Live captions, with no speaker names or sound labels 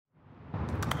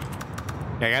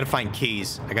I gotta find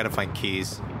keys. I gotta find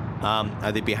keys.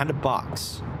 Are they behind a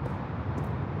box?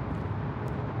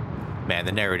 Man,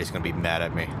 the narrator's gonna be mad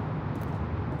at me.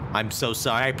 I'm so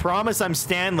sorry. I promise I'm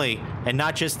Stanley, and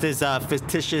not just this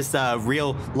fictitious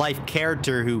real-life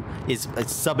character who is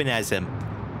subbing as him.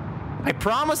 I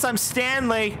promise I'm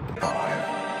Stanley.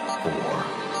 5, 4,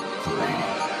 3, 2, 1.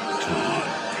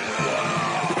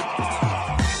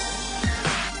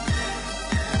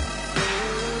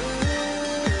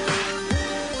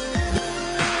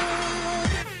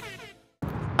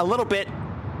 A little bit.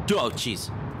 Oh, jeez.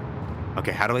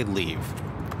 Okay, how do I leave?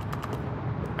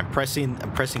 I'm pressing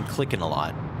clicking a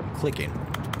lot. I'm clicking.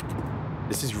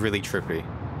 This is really trippy.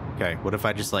 Okay, what if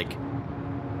I just like...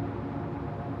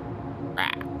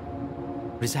 Ah.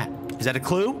 What is that? Is that a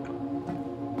clue?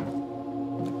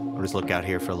 I'll just look out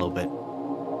here for a little bit.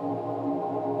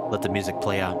 Let the music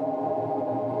play out.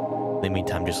 In the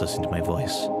meantime, just listen to my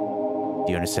voice. Do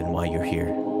you understand why you're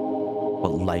here?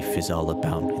 What life is all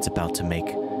about? It's about to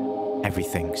make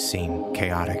everything seem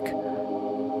chaotic.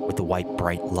 With the white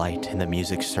bright light and the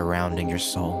music surrounding your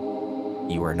soul.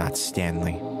 You are not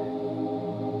Stanley.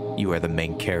 You are the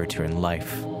main character in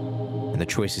life. And the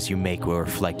choices you make will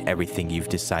reflect everything you've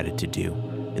decided to do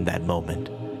in that moment.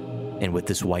 And with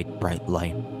this white bright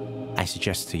light, I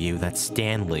suggest to you that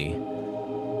Stanley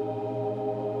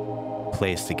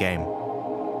plays the game.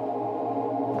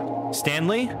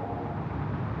 Stanley?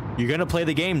 You're gonna play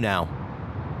the game now.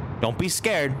 Don't be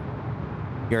scared.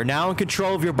 You're now in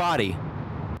control of your body.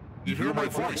 You hear my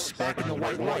voice back in the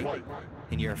white light,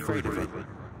 and you're afraid of it.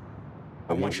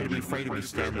 I want you to be afraid of me,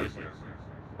 Stanley.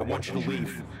 I want you to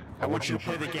leave. I want you to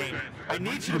play the game. I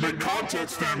need you to make content,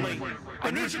 Stanley.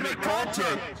 I need you to make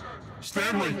content.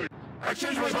 Stanley, I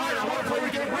changed my mind. I want to play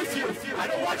the game with you. I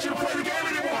don't want you to play the game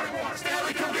anymore.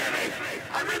 Stanley, come get me.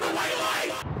 I'm in the white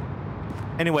light.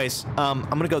 Anyways, I'm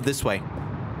gonna go this way.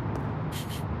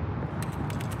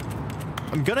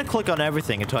 I'm gonna click on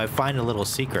everything until I find a little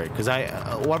secret, because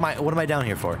what am I down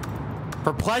here for?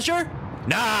 For pleasure?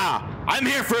 Nah, I'm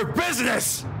here for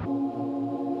business!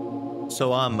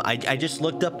 So, I just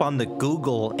looked up on the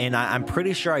Google, and I'm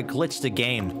pretty sure I glitched the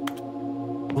game.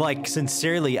 Like,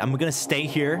 sincerely, I'm gonna stay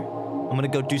here. I'm gonna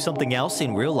go do something else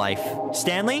in real life.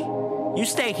 Stanley, you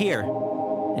stay here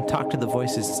and talk to the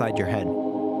voices inside your head.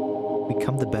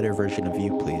 Become the better version of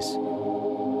you, please.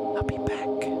 I'll be back.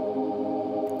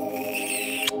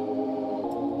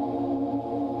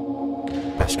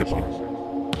 Basketball.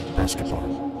 Basketball.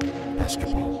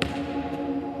 Basketball.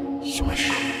 Swish.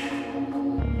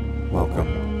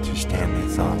 Welcome to Stanley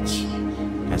Thoughts.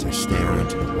 As I stare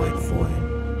into the white void,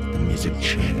 the music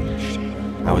changed.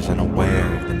 I was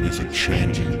unaware of the music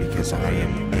changing because I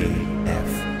am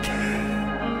AFK.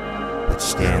 But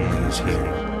Stanley is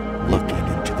here, looking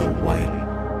into the white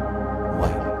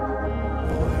void.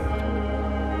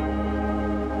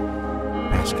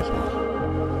 Basketball.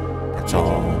 That's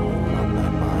all on my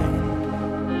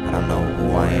mind. I don't know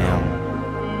who I am.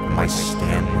 Am I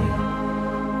Stanley?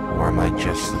 Or am I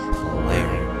just the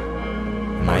player?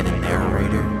 Am I the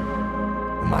narrator?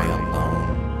 Am I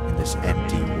alone in this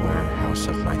empty warehouse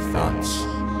of my thoughts?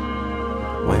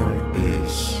 Where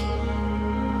is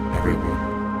everyone?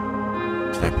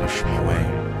 Did I push them away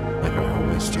like I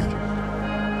always do?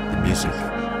 The music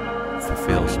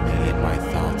fulfills me in my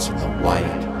thoughts in the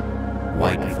white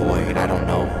void. I don't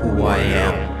know who I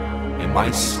am. Am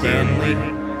I Stanley?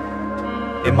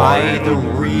 Am I the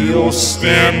real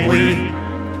Stanley?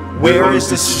 Where is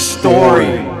this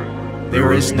story?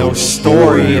 There is no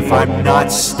story if I'm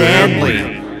not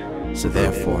Stanley. So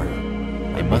therefore,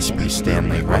 I must be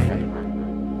Stanley, right?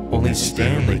 Only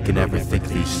Stanley can ever think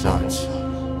these thoughts.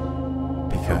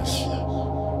 Because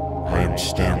I am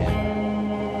Stanley.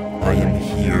 I am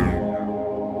here.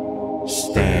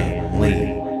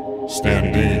 Stanley.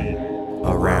 Standing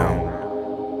around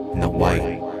in the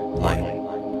white light.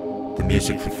 The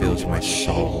music fulfills my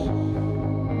soul.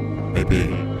 Maybe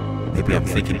I'm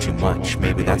thinking too much.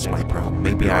 Maybe that's my problem.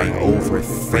 Maybe I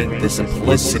overthink the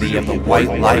simplicity of the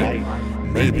white light.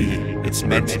 Maybe it's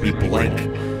meant to be blank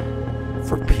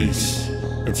for peace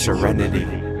and serenity.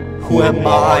 Who am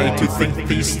I to think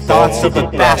these thoughts of the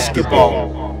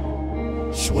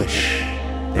basketball? Swish.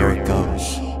 There it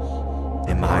goes.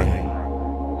 Am I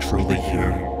truly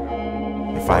here?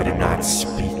 If I did not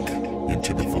speak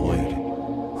into the void,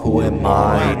 who am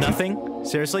I? Nothing?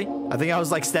 Seriously? I think I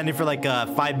was like standing for like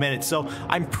 5 minutes, so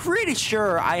I'm pretty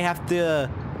sure I have to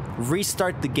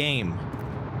restart the game.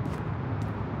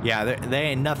 Yeah, there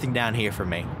ain't nothing down here for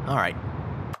me. Alright.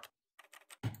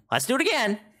 Let's do it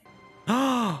again.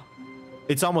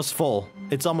 It's almost full.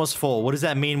 It's almost full. What does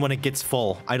that mean when it gets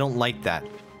full? I don't like that.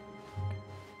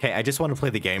 Okay, I just want to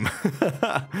play the game.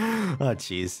 Oh,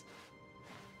 jeez.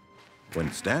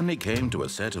 When Stanley came to a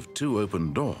set of 2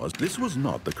 open doors, this was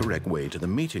not the correct way to the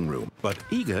meeting room. But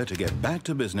eager to get back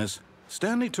to business,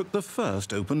 Stanley took the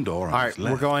first open door on his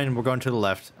left. We're going to the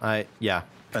left. Yeah.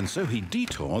 And so he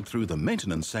detoured through the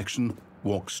maintenance section,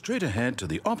 walked straight ahead to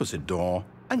the opposite door,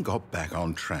 and got back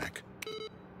on track.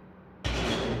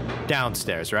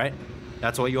 Downstairs, right?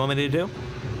 That's what you want me to do?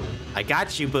 I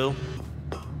got you, boo.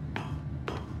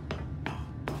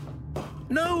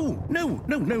 No.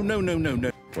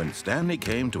 When Stanley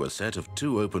came to a set of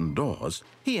 2 open doors,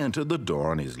 he entered the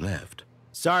door on his left.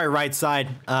 Sorry, right side.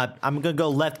 I'm gonna go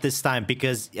left this time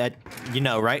because, you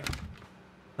know, right?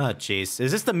 Oh, jeez.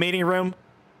 Is this the meeting room?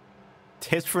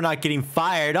 Tips for not getting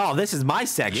fired. Oh, this is my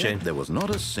section. Yet there was not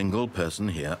a single person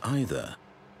here either.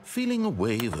 Feeling a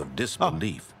wave of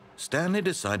disbelief, Stanley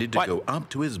decided to go up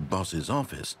to his boss's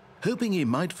office, hoping he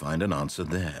might find an answer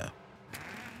there.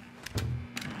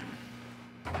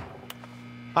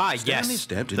 Stanley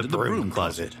stepped into the broom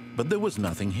closet, but there was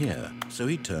nothing here, so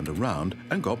he turned around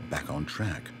and got back on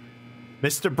track.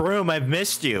 Mr. Broom, I've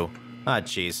missed you. Ah,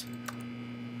 jeez.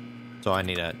 So I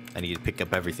need to pick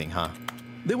up everything, huh?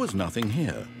 There was nothing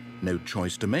here. No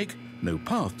choice to make, no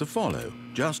path to follow,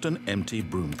 just an empty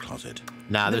broom closet.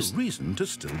 Nah, no there's reason to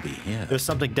still be here. There's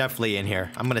something definitely in here.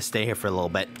 I'm gonna stay here for a little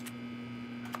bit.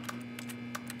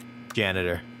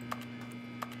 Janitor.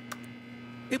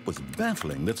 It was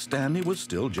baffling that Stanley was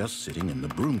still just sitting in the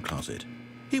broom closet.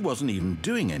 He wasn't even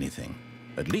doing anything.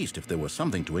 At least if there was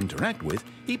something to interact with,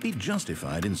 he'd be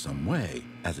justified in some way.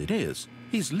 As it is,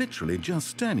 he's literally just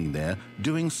standing there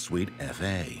doing sweet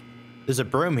FA. There's a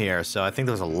broom here, so I think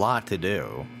there's a lot to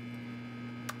do.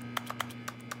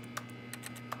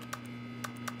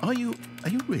 Are you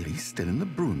really still in the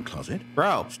broom closet?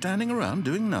 Bro. Standing around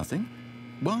doing nothing?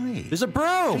 Why? There's a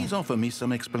broom! Please offer me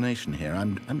some explanation here.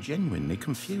 I'm genuinely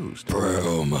confused.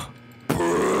 Broom.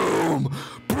 Broom.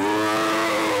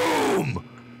 Broom.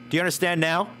 Do you understand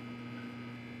now?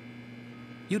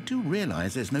 You do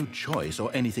realize there's no choice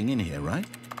or anything in here, right?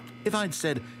 If I'd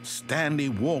said Stanley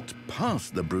walked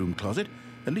past the broom closet,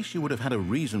 at least you would have had a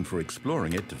reason for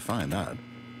exploring it to find out.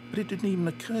 But it didn't even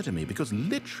occur to me because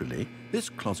literally this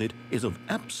closet is of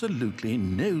absolutely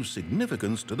no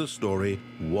significance to the story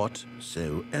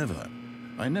whatsoever.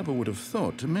 I never would have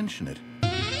thought to mention it.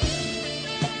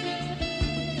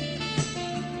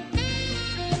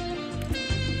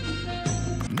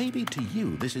 Maybe to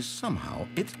you this is somehow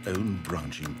its own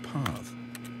branching path.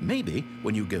 Maybe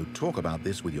when you go talk about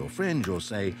this with your friends, you'll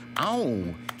say,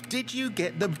 "Oh, did you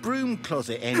get the broom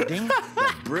closet ending?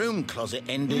 The broom closet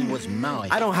ending was my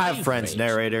I don't have favorite." friends,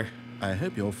 narrator. I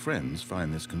hope your friends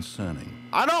find this concerning.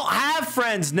 I don't have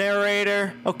friends,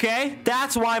 narrator, okay?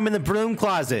 That's why I'm in the broom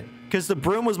closet, because the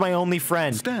broom was my only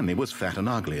friend. Stanley was fat and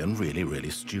ugly and really,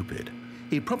 really stupid.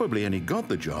 He probably only got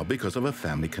the job because of a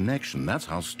family connection. That's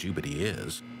how stupid he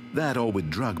is. That or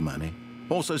with drug money.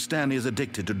 Also, Stanley is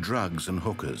addicted to drugs and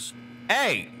hookers.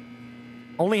 Hey!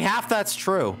 Only half that's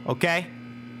true, okay?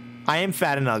 I am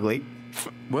fat and ugly.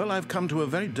 Well, I've come to a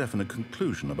very definite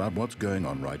conclusion about what's going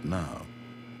on right now.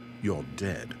 You're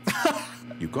dead.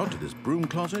 You got to this broom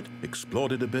closet,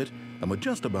 explored it a bit, and were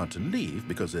just about to leave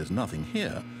because there's nothing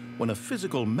here when a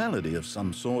physical malady of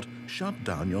some sort shut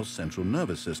down your central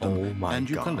nervous system and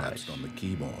you collapsed on the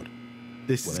keyboard.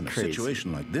 This Well, is in a crazy.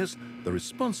 situation like this, the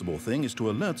responsible thing is to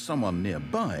alert someone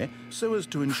nearby so as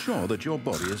to ensure that your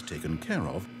body is taken care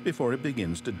of before it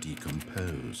begins to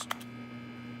decompose.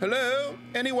 Hello?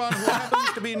 Anyone who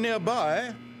happens to be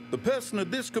nearby? The person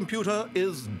at this computer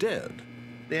is dead.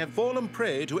 They have fallen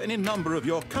prey to any number of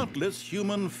your countless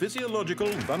human physiological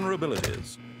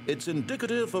vulnerabilities. It's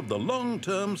indicative of the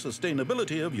long-term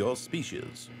sustainability of your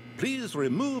species. Please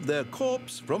remove their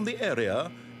corpse from the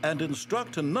area and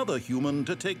instruct another human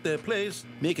to take their place,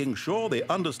 making sure they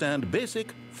understand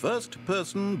basic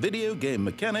first-person video game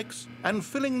mechanics and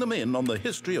filling them in on the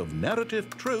history of narrative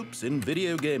tropes in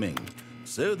video gaming,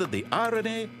 so that the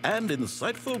irony and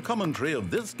insightful commentary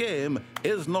of this game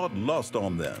is not lost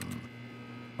on them.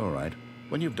 All right,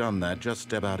 when you've done that, just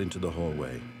step out into the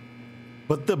hallway.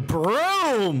 But the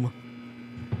broom!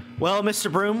 Well,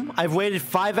 Mr. Broom, I've waited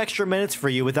 5 extra minutes for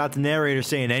you without the narrator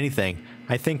saying anything.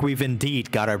 I think we've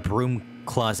indeed got our broom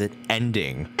closet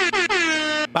ending.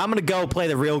 But I'm gonna go play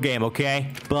the real game,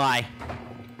 okay? Bye.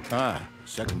 Ah,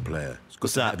 second player. It's good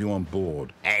What's to up? have you on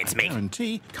board. Hey, it's me.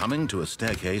 Guarantee, coming to a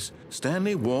staircase,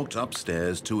 Stanley walked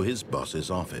upstairs to his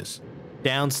boss's office.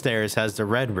 Downstairs has the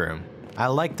red room. I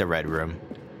like the red room.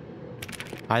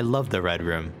 I love the red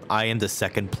room. I am the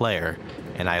second player,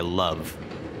 and I love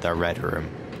the red room.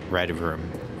 Red room.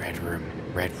 Red room.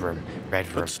 Red room, red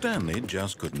room. But Stanley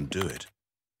just couldn't do it.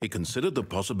 He considered the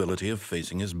possibility of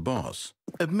facing his boss,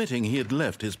 admitting he had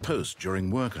left his post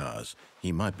during work hours.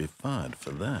 He might be fired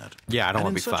for that. Yeah, I don't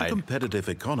want to be fired. In such fired. a competitive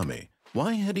economy,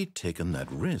 why had he taken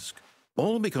that risk?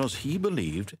 All because he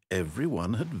believed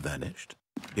everyone had vanished?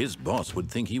 His boss would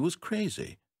think he was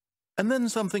crazy. And then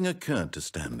something occurred to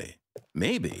Stanley.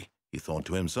 Maybe, he thought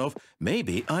to himself,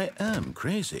 maybe I am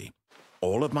crazy.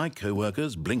 All of my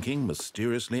co-workers blinking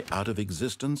mysteriously out of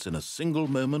existence in a single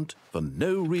moment for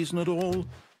no reason at all.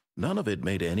 None of it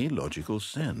made any logical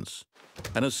sense.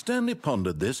 And as Stanley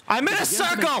pondered this, I'm in a he began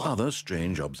to make circle! other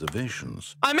strange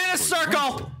observations. I'm in a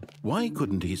circle! Why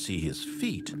couldn't he see his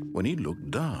feet when he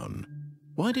looked down?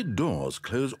 Why did doors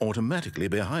close automatically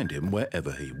behind him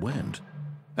wherever he went?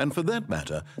 And for that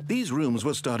matter, these rooms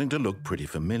were starting to look pretty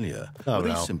familiar. Oh, were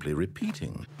no. they simply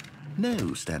repeating?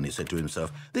 No, Stanley said to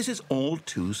himself, this is all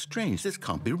too strange. This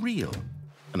can't be real.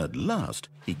 And at last,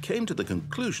 he came to the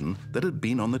conclusion that had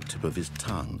been on the tip of his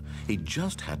tongue. He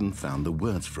just hadn't found the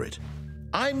words for it.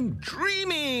 I'm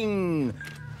dreaming,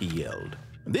 he yelled.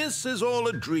 This is all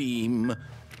a dream.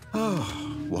 Oh,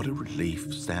 what a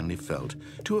relief Stanley felt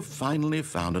to have finally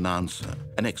found an answer,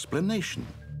 an explanation.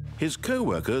 His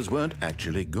co-workers weren't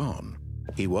actually gone.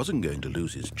 He wasn't going to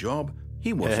lose his job.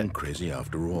 He wasn't crazy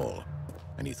after all.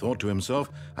 And he thought to himself,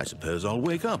 I suppose I'll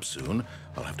wake up soon.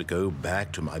 I'll have to go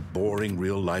back to my boring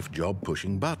real-life job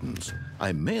pushing buttons.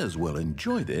 I may as well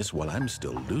enjoy this while I'm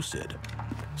still lucid.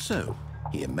 So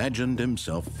he imagined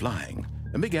himself flying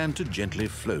and began to gently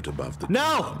float above the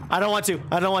ground. I don't want to.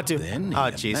 I don't want to. Then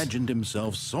he imagined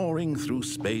himself soaring through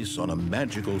space on a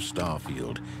magical star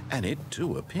field, and it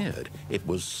too appeared. It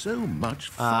was so much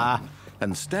fun,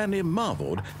 and Stanley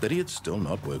marveled that he had still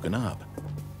not woken up.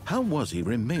 How was he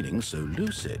remaining so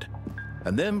lucid?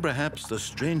 And then perhaps the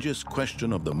strangest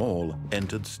question of them all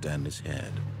entered Stanley's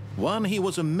head. One he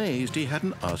was amazed he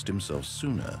hadn't asked himself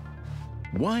sooner.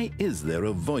 Why is there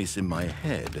a voice in my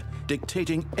head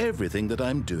dictating everything that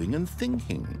I'm doing and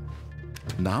thinking?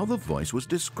 Now the voice was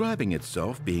describing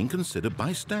itself being considered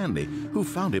by Stanley, who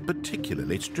found it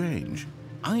particularly strange.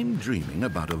 I'm dreaming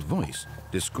about a voice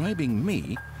describing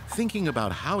me, thinking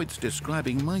about how it's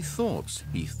describing my thoughts,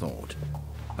 he thought.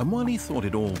 And while he thought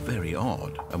it all very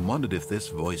odd and wondered if this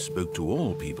voice spoke to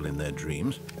all people in their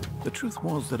dreams, the truth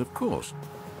was that, of course,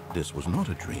 this was not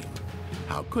a dream.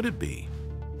 How could it be?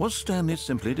 Was Stanley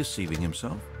simply deceiving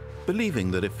himself,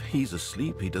 believing that if he's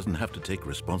asleep, he doesn't have to take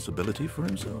responsibility for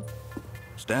himself?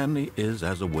 Stanley is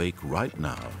as awake right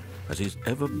now as he's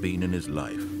ever been in his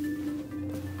life.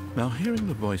 Now, hearing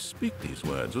the voice speak these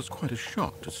words was quite a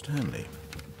shock to Stanley.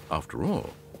 After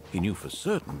all, he knew for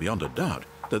certain, beyond a doubt,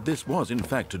 that this was in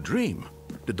fact a dream.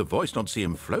 Did the voice not see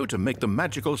him float and make the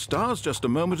magical stars just a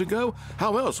moment ago?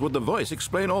 How else would the voice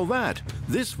explain all that?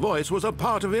 This voice was a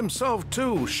part of himself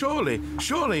too. Surely,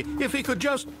 if he could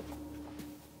just...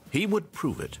 He would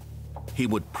prove it. He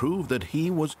would prove that he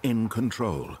was in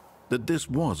control, that this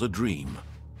was a dream.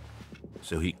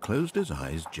 So he closed his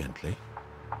eyes gently,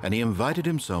 and he invited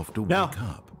himself to wake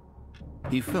up.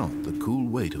 He felt the cool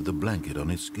weight of the blanket on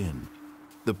his skin,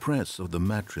 the press of the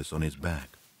mattress on his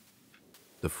back,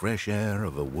 the fresh air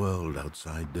of a world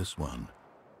outside this one.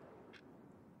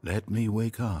 Let me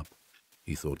wake up,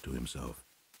 he thought to himself.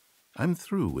 I'm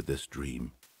through with this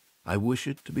dream. I wish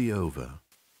it to be over.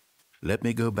 Let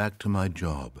me go back to my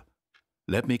job.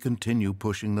 Let me continue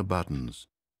pushing the buttons.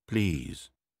 Please,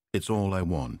 it's all I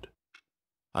want.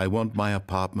 I want my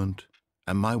apartment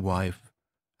and my wife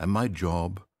and my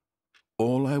job.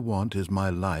 All I want is my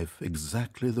life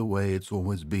exactly the way it's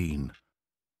always been.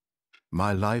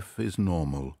 My life is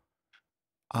normal.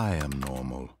 I am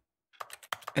normal.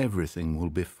 Everything will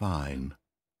be fine.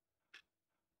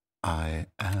 I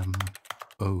am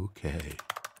okay.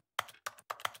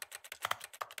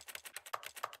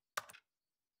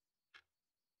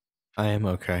 I am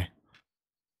okay.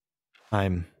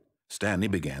 Stanley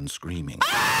began screaming.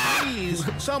 Please,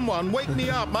 someone, wake me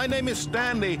up. My name is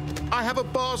Stanley. I have a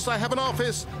boss. I have an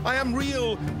office. I am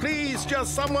real. Please,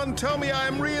 just someone tell me I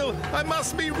am real. I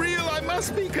must be real. I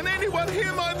must be. Can anyone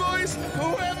hear my voice?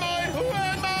 Who am I? Who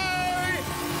am I?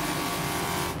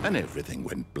 And everything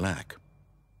went black.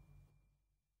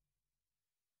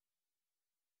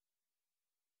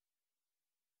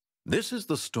 This is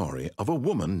the story of a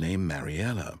woman named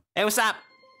Mariella. Hey, what's up?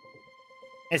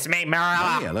 It's me,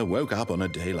 Mariella. Mariella woke up on a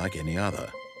day like any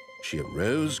other. She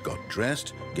arose, got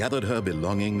dressed, gathered her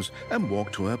belongings, and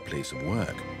walked to her place of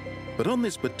work. But on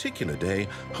this particular day,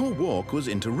 her walk was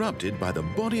interrupted by the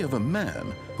body of a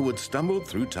man who had stumbled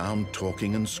through town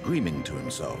talking and screaming to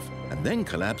himself, and then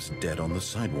collapsed dead on the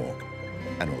sidewalk.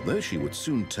 And although she would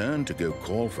soon turn to go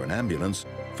call for an ambulance,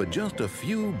 for just a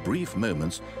few brief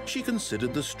moments, she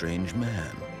considered the strange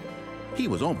man. He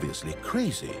was obviously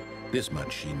crazy. This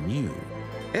much she knew.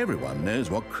 Everyone knows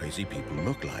what crazy people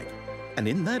look like. And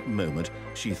in that moment,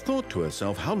 she thought to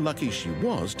herself how lucky she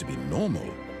was to be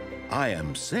normal. I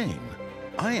am sane.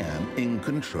 I am in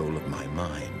control of my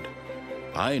mind.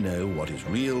 I know what is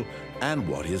real and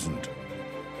what isn't.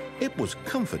 It was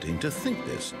comforting to think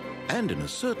this, and in a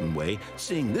certain way,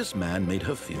 seeing this man made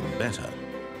her feel better.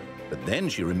 But then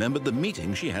she remembered the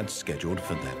meeting she had scheduled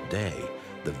for that day,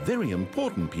 the very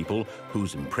important people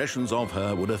whose impressions of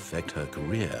her would affect her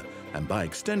career, and by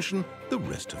extension, the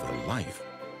rest of her life.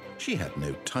 She had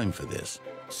no time for this,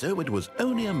 so it was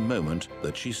only a moment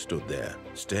that she stood there,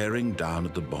 staring down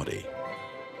at the body.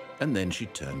 And then she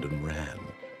turned and ran.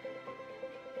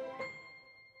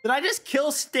 Did I just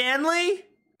kill Stanley?